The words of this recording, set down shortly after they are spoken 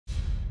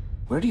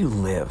Where do you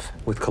live?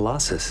 With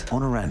Colossus.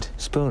 Own or rent?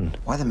 Spoon.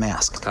 Why the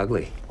mask?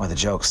 Ugly. Why the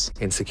jokes?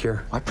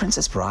 Insecure. Why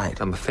Princess Bride?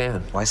 I'm a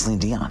fan. Why Celine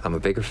Dion? I'm a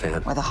bigger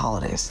fan. Why the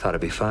holidays? Thought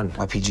it'd be fun.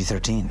 Why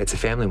PG-13? It's a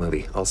family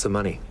movie. Also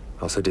money.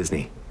 Also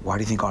Disney. Why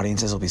do you think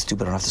audiences will be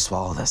stupid enough to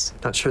swallow this?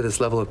 Not sure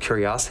this level of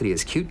curiosity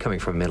is cute coming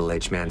from a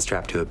middle-aged man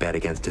strapped to a bed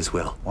against his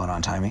will. Want to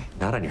untie me?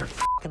 Not on your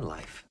f***ing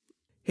life.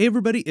 Hey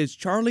everybody, it's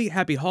Charlie.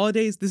 Happy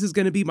holidays. This is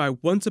going to be my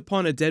Once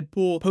Upon a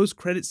Deadpool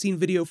post-credit scene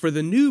video for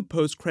the new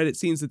post-credit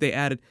scenes that they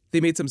added. They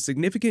made some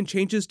significant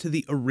changes to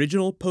the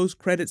original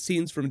post-credit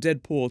scenes from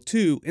Deadpool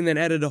 2 and then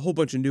added a whole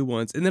bunch of new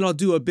ones. And then I'll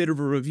do a bit of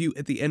a review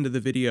at the end of the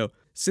video.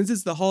 Since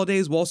it's the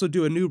holidays, we'll also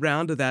do a new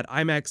round of that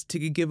IMAX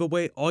ticket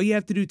giveaway. All you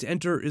have to do to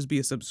enter is be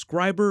a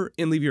subscriber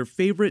and leave your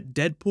favorite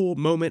Deadpool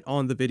moment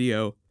on the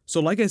video. So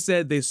like I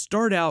said, they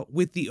start out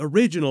with the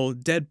original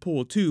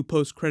Deadpool 2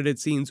 post-credit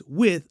scenes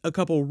with a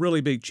couple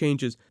really big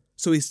changes.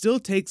 So he still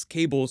takes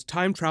Cable's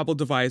time travel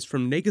device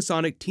from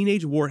Negasonic,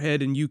 Teenage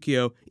Warhead, and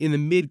Yukio in the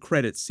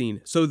mid-credits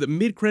scene. So the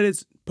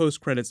mid-credits,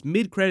 post-credits,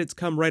 mid-credits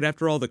come right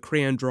after all the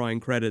crayon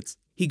drawing credits.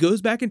 He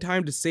goes back in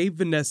time to save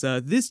Vanessa,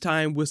 this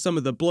time with some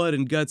of the blood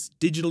and guts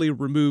digitally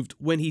removed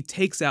when he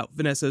takes out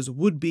Vanessa's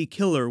would-be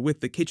killer with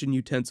the kitchen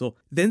utensil.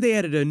 Then they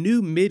added a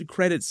new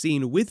mid-credit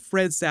scene with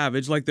Fred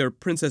Savage, like their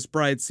Princess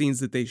Bride scenes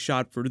that they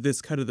shot for this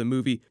cut of the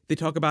movie. They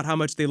talk about how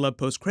much they love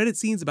post-credit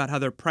scenes, about how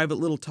their private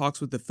little talks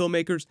with the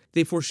filmmakers.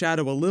 They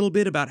foreshadow a little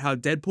bit about how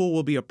Deadpool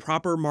will be a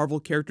proper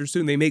Marvel character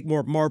soon. They make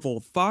more Marvel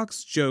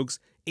Fox jokes.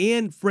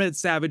 And Fred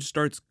Savage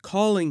starts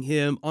calling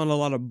him on a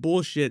lot of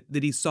bullshit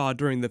that he saw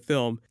during the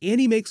film. And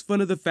he makes fun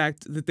of the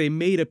fact that they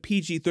made a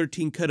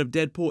PG-13 cut of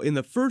Deadpool in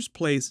the first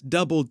place,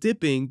 double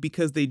dipping,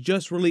 because they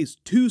just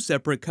released two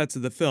separate cuts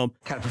of the film.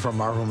 Kind of prefer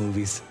Marvel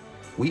movies.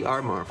 We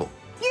are Marvel.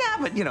 Yeah,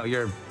 but you know,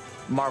 you're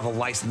Marvel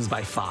licensed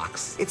by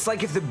Fox. It's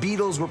like if the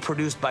Beatles were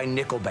produced by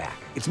Nickelback.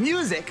 It's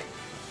music,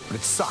 but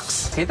it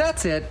sucks. Hey,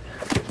 that's it.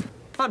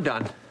 I'm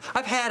done.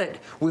 I've had it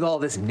with all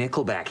this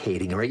Nickelback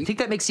hating, right? You think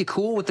that makes you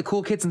cool with the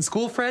cool kids in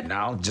school, Fred?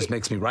 No, it just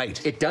makes me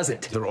right. It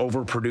doesn't. They're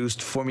overproduced,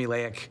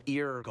 formulaic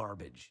ear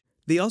garbage.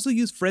 They also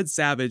use Fred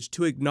Savage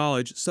to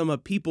acknowledge some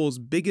of people's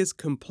biggest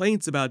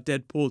complaints about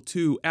Deadpool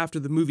 2 after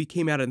the movie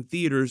came out in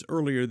theaters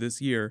earlier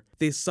this year.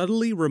 They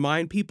subtly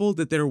remind people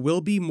that there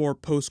will be more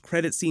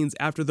post-credit scenes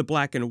after the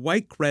black and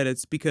white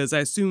credits, because I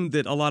assume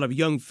that a lot of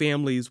young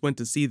families went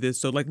to see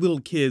this, so like little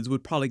kids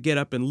would probably get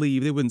up and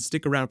leave. They wouldn't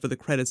stick around for the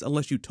credits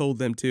unless you told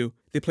them to.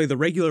 They play the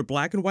regular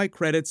black and white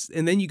credits,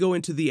 and then you go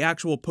into the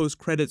actual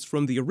post-credits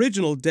from the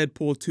original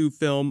Deadpool 2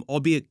 film,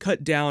 albeit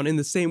cut down in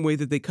the same way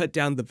that they cut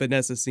down the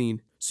Vanessa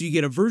scene. So you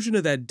get a version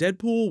of that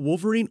Deadpool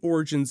Wolverine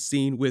Origins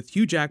scene with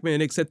Hugh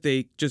Jackman, except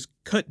they just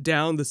cut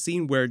down the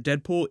scene where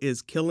Deadpool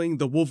is killing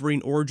the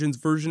Wolverine Origins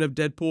version of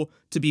Deadpool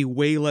to be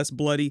way less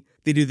bloody.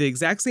 They do the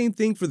exact same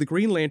thing for the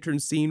Green Lantern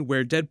scene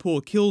where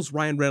Deadpool kills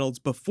Ryan Reynolds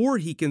before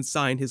he can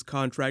sign his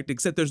contract,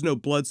 except there's no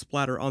blood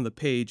splatter on the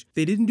page.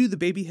 They didn't do the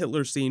Baby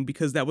Hitler scene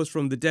because that was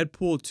from the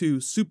Deadpool 2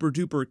 Super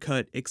Duper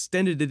Cut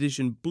Extended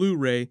Edition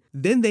Blu-ray.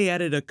 Then they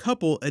added a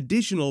couple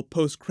additional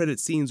post-credit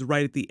scenes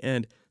right at the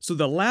end. So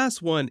the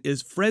last one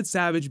is Fred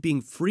Savage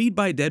being freed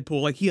by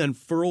Deadpool, like he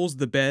unfurls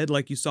the bed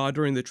like you saw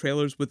during the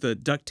trailers with the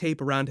duct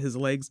tape around his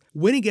legs.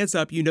 When he gets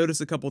up, you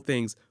notice a couple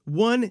things.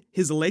 One,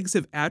 his legs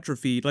have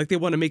atrophied, like they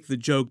want to make the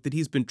joke that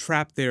he's been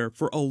trapped there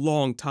for a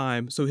long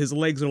time, so his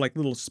legs are like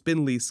little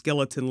spindly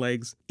skeleton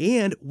legs.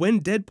 And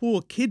when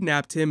Deadpool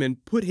kidnapped him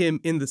and put him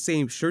in the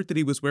same shirt that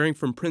he was wearing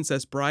from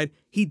Princess Bride,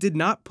 he did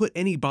not put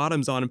any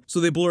bottoms on him,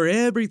 so they blur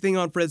everything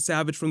on Fred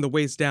Savage from the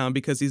waist down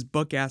because he's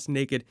buck-ass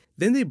naked.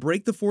 Then they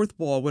break the fourth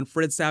wall when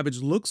Fred Savage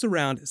looks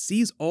around,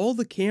 sees all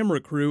the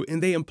camera crew,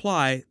 and they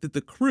imply that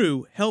the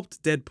crew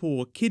helped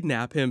Deadpool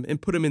kidnap him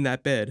and put him in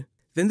that bed.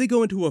 Then they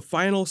go into a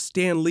final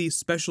Stan Lee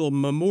special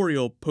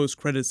memorial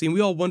post-credit scene.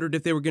 We all wondered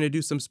if they were going to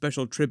do some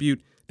special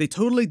tribute. They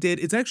totally did.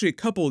 It's actually a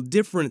couple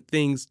different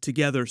things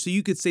together, so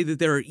you could say that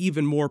there are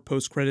even more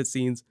post-credit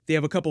scenes. They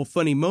have a couple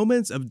funny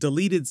moments of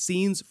deleted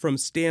scenes from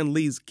Stan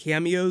Lee's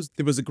cameos.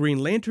 There was a Green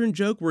Lantern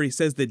joke where he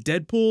says that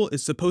Deadpool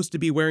is supposed to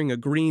be wearing a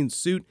green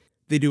suit.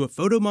 They do a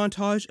photo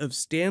montage of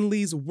Stan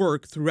Lee's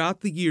work throughout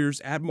the years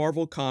at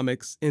Marvel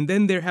Comics, and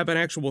then they have an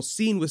actual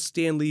scene with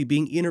Stan Lee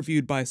being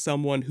interviewed by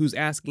someone who's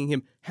asking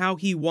him how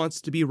he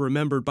wants to be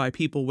remembered by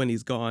people when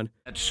he's gone.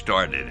 That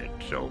started it,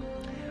 so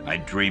I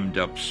dreamed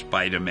up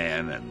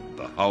Spider-Man and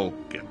the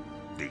Hulk and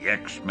the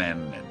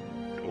X-Men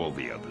and all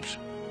the others.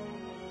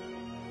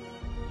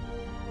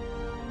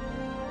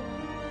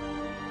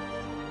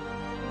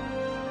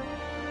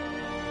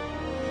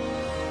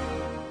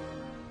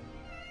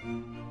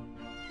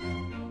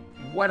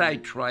 What I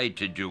tried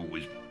to do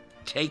was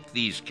take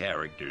these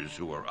characters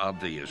who are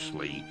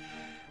obviously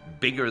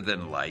bigger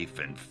than life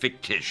and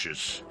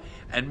fictitious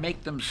and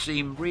make them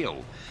seem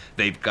real.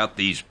 They've got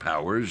these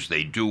powers,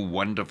 they do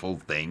wonderful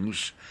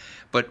things,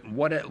 but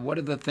what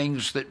are the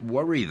things that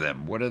worry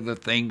them? What are the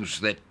things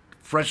that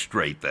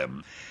frustrate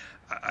them?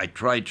 I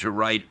tried to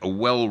write a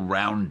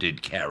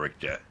well-rounded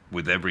character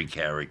with every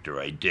character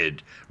I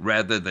did,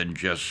 rather than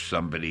just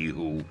somebody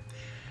who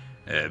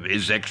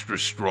is extra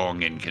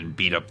strong and can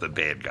beat up the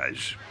bad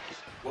guys.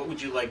 What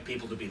would you like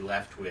people to be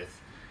left with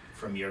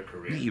from your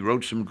career? He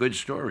wrote some good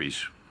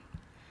stories.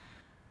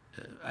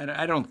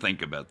 I don't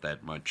think about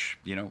that much.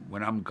 You know,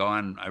 when I'm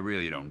gone, I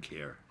really don't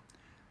care.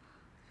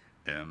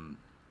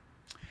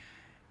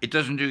 It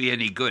doesn't do you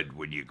any good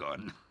when you're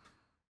gone.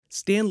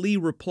 Stan Lee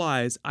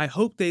replies, I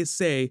hope they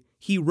say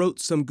he wrote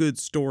some good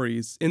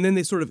stories, and then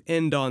they sort of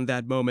end on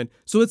that moment.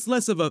 So it's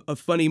less of a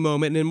funny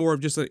moment and more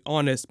of just an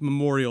honest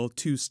memorial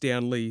to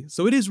Stan Lee.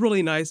 So it is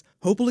really nice.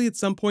 Hopefully at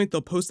some point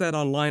they'll post that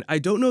online. I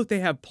don't know if they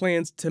have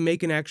plans to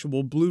make an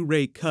actual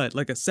Blu-ray cut,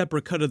 like a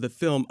separate cut of the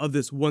film of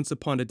this Once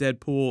Upon a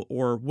Deadpool,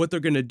 or what they're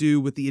going to do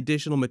with the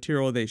additional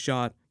material they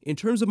shot. In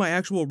terms of my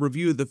actual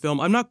review of the film,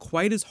 I'm not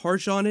quite as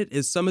harsh on it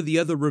as some of the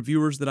other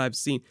reviewers that I've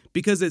seen,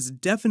 because it's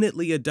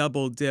definitely a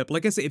double dip.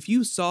 Like I said, if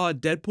you saw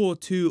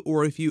Deadpool 2,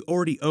 or if you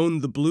already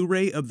own the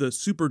Blu-ray of the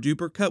super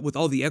duper cut with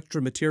all the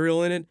extra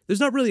material in it, there's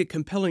not really a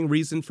compelling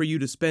reason for you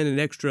to spend an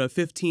extra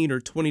 $15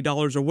 or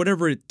 $20 or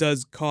whatever it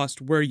does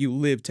cost where you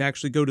live to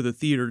actually go to the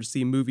theater to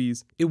see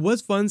movies. It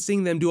was fun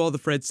seeing them do all the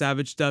Fred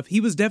Savage stuff. He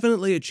was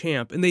definitely a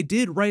champ, and they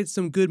did write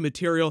some good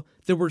material.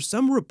 There were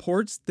some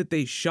reports that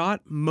they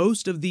shot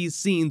most of these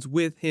scenes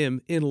with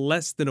him in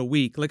less than a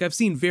week. Like, I've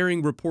seen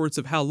varying reports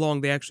of how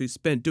long they actually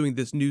spent doing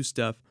this new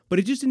stuff, but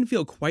it just didn't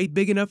feel quite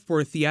big enough for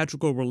a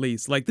theatrical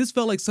release. Like, this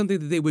felt like something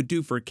that they would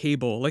do for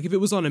cable. Like, if it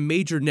was on a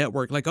major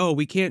network, like, oh,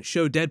 we can't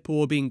show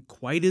Deadpool being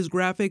quite as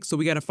graphic, so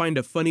we gotta find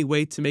a funny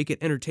way to make it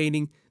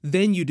entertaining,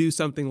 then you do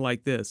something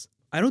like this.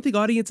 I don't think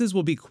audiences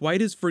will be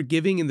quite as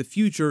forgiving in the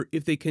future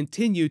if they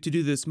continue to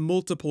do this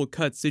multiple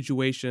cut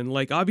situation.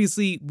 Like,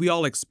 obviously, we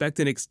all expect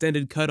an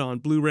extended cut on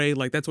Blu-ray,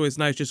 like that's always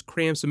nice, just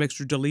cram some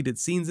extra deleted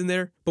scenes in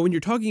there. But when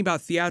you're talking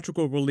about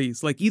theatrical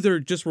release, like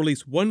either just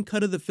release one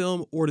cut of the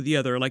film or the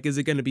other. Like, is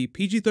it going to be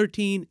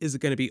PG-13? Is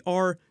it going to be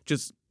R?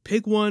 Just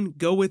pick one,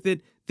 go with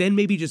it, then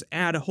maybe just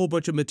add a whole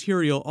bunch of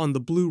material on the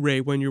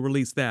Blu-ray when you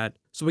release that.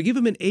 So I give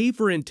him an A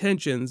for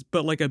intentions,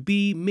 but like a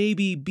B,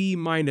 maybe B-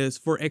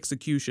 for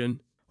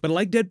execution. But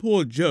like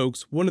Deadpool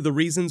jokes, one of the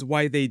reasons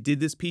why they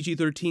did this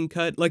PG-13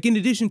 cut, like in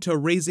addition to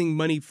raising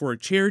money for a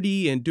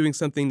charity and doing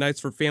something nice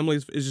for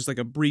families, is just like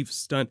a brief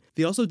stunt,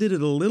 they also did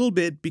it a little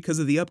bit because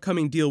of the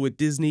upcoming deal with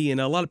Disney, and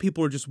a lot of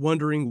people are just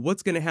wondering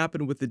what's going to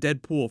happen with the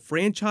Deadpool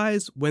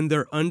franchise when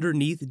they're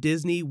underneath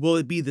Disney. Will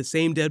it be the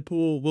same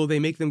Deadpool? Will they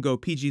make them go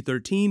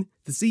PG-13?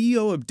 The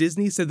CEO of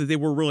Disney said that they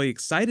were really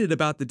excited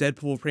about the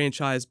Deadpool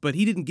franchise, but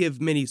he didn't give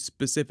many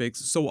specifics,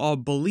 so I'll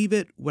believe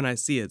it when I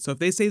see it. So if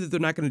they say that they're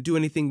not going to do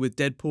anything with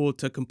Deadpool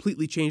to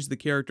completely change the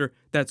character,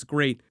 that's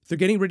great. They're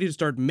getting ready to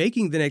start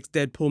making the next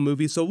Deadpool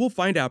movie, so we'll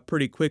find out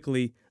pretty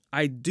quickly.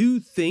 I do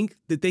think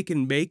that they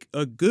can make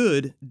a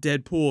good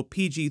Deadpool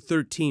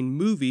PG-13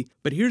 movie,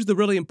 but here's the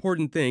really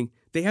important thing.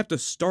 They have to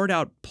start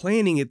out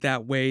planning it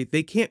that way.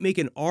 They can't make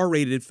an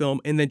R-rated film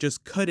and then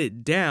just cut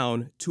it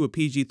down to a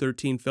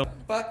PG-13 film.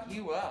 Fuck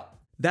you up.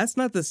 That's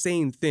not the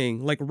same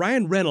thing. Like,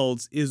 Ryan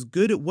Reynolds is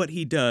good at what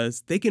he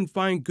does. They can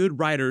find good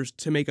writers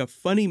to make a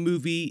funny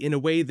movie in a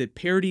way that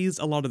parodies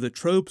a lot of the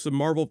tropes of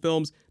Marvel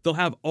films. They'll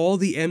have all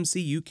the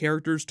MCU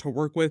characters to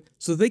work with,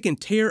 so they can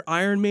tear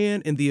Iron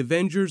Man and the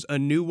Avengers a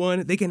new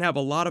one. They can have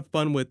a lot of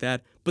fun with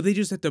that, but they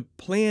just have to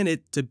plan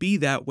it to be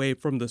that way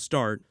from the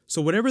start.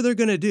 So whatever they're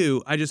gonna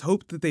do, I just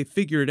hope that they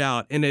figure it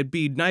out, and it'd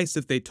be nice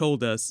if they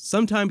told us.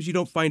 Sometimes you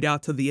don't find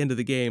out till the end of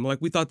the game. Like,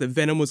 we thought that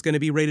Venom was gonna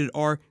be rated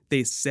R.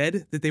 They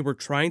said that they were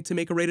trying to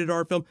make a rated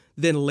R film,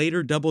 then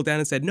later doubled down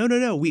and said,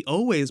 no, we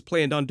always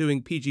planned on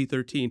doing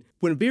PG-13,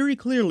 when very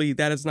clearly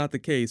that is not the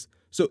case.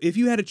 So if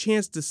you had a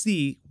chance to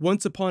see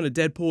Once Upon a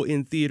Deadpool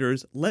in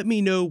theaters, let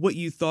me know what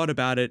you thought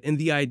about it and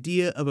the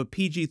idea of a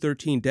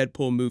PG-13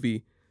 Deadpool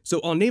movie.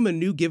 So I'll name a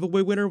new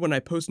giveaway winner when I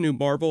post new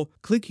Marvel.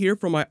 Click here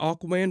for my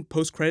Aquaman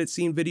post-credit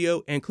scene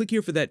video, and click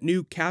here for that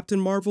new Captain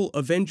Marvel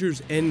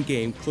Avengers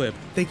Endgame clip.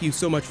 Thank you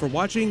so much for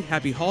watching.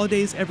 Happy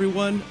holidays,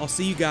 everyone. I'll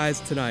see you guys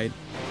tonight.